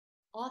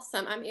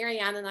Awesome. I'm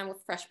Ariana and I'm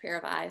with Fresh Pair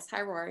of Eyes.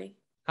 Hi, Rory.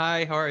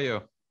 Hi, how are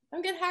you?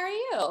 I'm good. How are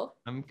you?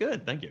 I'm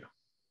good, thank you.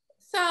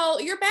 So,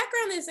 your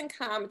background is in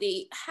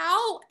comedy.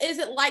 How is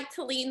it like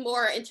to lean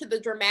more into the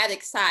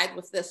dramatic side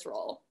with this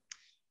role?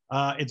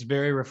 It's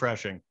very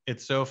refreshing.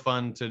 It's so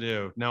fun to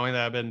do, knowing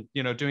that I've been,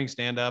 doing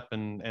stand up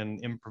and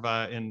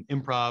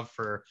improv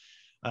for,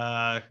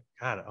 uh,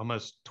 God,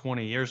 almost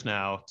 20 years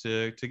now.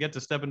 To get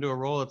to step into a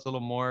role that's a little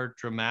more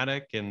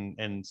dramatic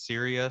and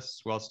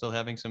serious while still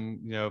having some,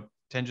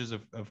 tinges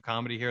of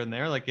comedy here and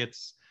there. Like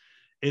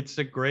it's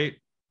a great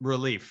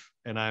relief,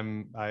 and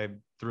I'm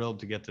thrilled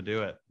to get to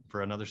do it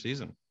for another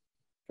season.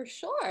 For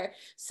sure.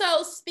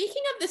 So,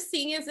 speaking of the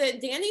season,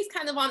 Danny's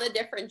kind of on a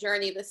different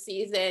journey this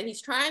season.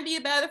 He's trying to be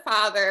a better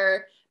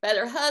father,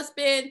 better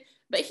husband,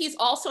 but he's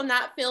also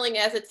not feeling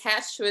as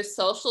attached to his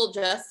social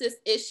justice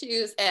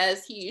issues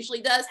as he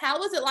usually does. How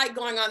was it like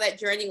going on that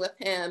journey with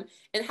him,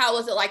 and how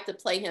was it like to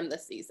play him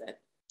this season?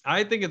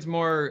 I think it's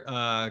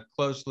more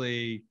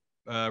closely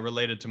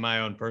related to my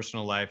own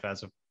personal life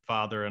as a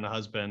father and a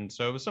husband.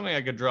 So it was something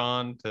I could draw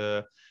on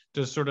to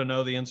sort of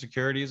know the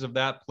insecurities of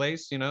that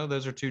place.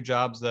 Those are two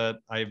jobs that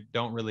I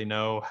don't really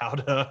know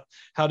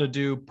how to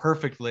do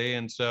perfectly,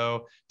 and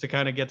so to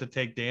kind of get to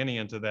take Danny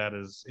into that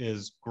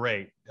is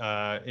great.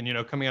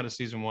 And coming out of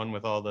season one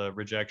with all the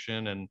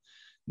rejection and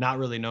not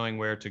really knowing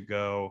where to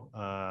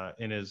go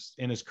in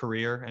his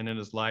career and in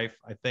his life,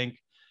 I think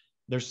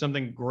there's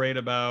something great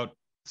about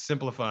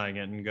simplifying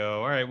it and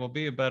go, all right, well,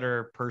 be a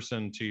better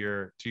person to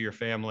your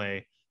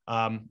family.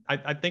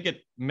 I think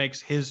it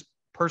makes his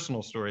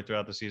personal story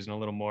throughout the season a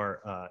little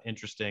more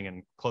interesting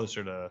and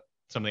closer to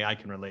something I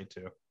can relate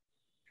to.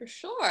 For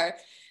sure.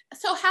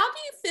 So, how do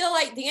you feel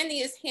like Danny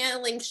is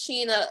handling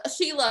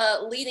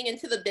Sheila leading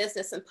into the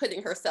business and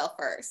putting herself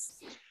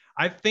first?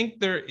 I think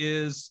there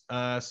is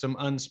some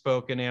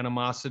unspoken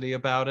animosity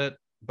about it,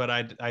 but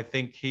I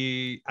think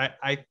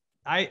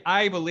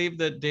I believe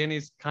that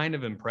Danny's kind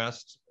of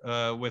impressed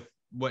with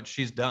what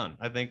she's done.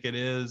 I think it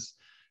is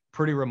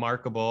pretty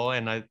remarkable,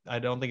 and I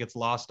don't think it's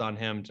lost on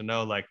him to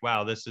know, like,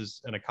 wow, this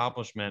is an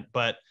accomplishment.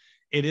 But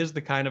it is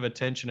the kind of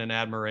attention and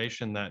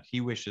admiration that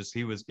he wishes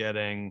he was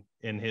getting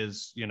in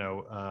his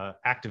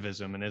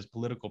activism and his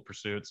political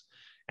pursuits,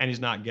 and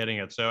he's not getting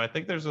it. So I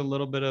think there's a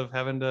little bit of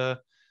having to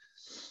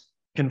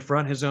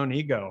confront his own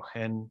ego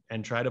and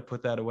try to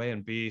put that away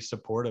and be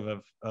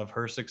supportive of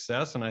her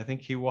success. And I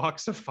think he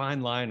walks a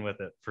fine line with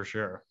it for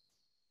sure.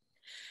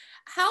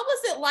 How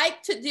was it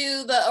like to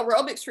do the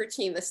aerobics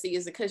routine this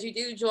season? Because you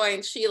do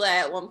join Sheila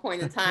at one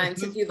point in time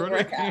This to is do the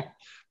workout.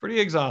 pretty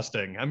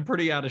exhausting. I'm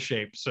pretty out of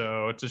shape.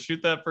 So to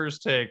shoot that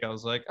first take, I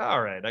was like,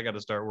 all right, I got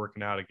to start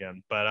working out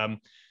again. But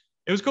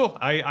it was cool.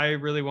 I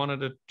really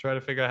wanted to try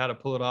to figure out how to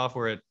pull it off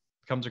where it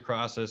comes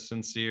across as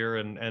sincere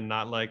and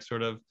not like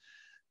sort of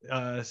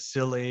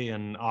silly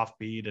and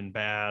offbeat and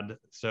bad.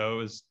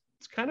 So it's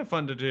kind of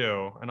fun to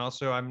do. And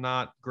also, I'm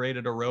not great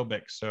at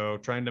aerobics, so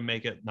trying to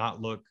make it not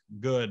look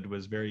good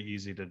was very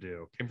easy to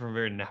do. Came from a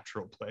very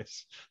natural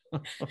place.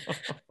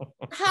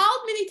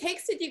 How many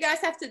takes did you guys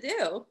have to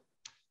do?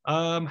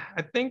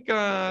 I think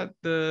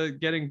the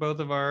getting both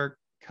of our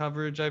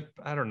coverage, I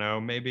don't know,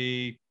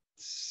 maybe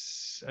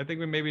I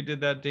think we maybe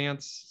did that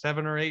dance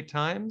 7 or 8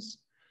 times,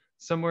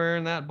 somewhere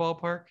in that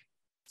ballpark.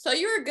 So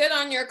you were good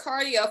on your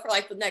cardio for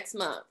like the next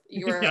month.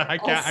 You Yeah, were I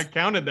also.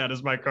 counted that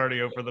as my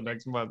cardio for the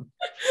next month.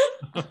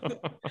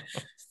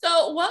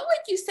 So what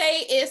would you say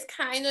is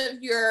kind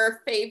of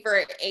your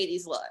favorite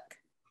 80s look?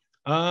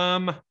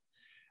 um,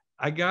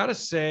 I gotta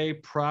say,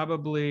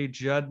 probably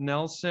Judd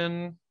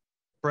Nelson,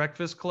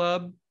 Breakfast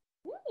Club.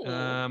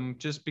 Ooh.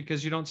 Just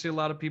because you don't see a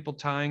lot of people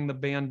tying the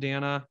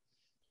bandana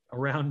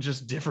around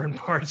just different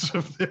parts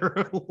of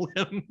their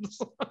limbs.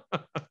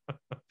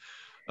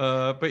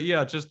 But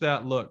yeah, just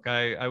that look.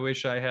 I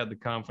wish I had the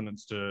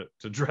confidence to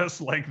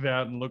dress like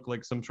that and look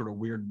like some sort of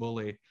weird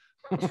bully.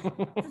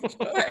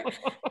 Sure.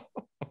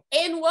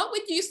 And what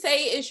would you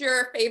say is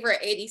your favorite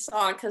 80s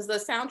song? Because the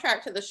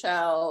soundtrack to the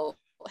show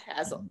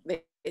has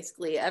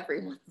basically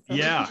every one of them.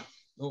 Yeah.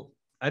 Well,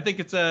 I think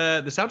it's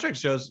the soundtrack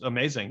show's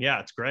amazing. Yeah,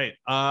 it's great.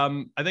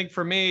 I think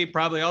for me,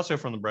 probably also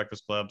from the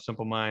Breakfast Club,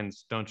 Simple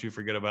Minds, Don't You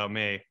Forget About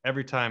Me.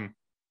 Every time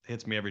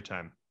hits me every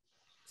time.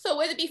 So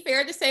would it be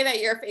fair to say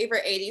that your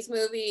favorite 80s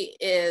movie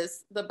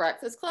is The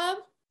Breakfast Club?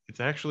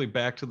 It's actually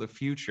Back to the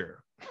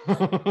Future.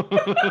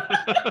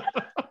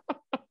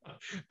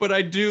 But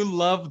I do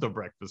love the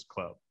Breakfast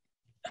Club.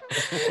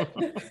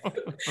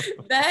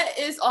 That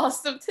is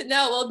awesome to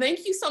know. Well,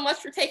 thank you so much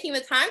for taking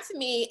the time to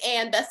me,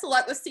 and best of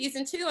luck with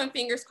season 2, and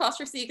fingers crossed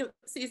for season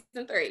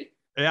 3.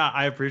 Yeah,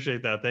 I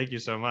appreciate that. Thank you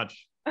so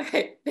much.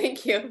 Okay,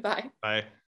 thank you. Bye. Bye.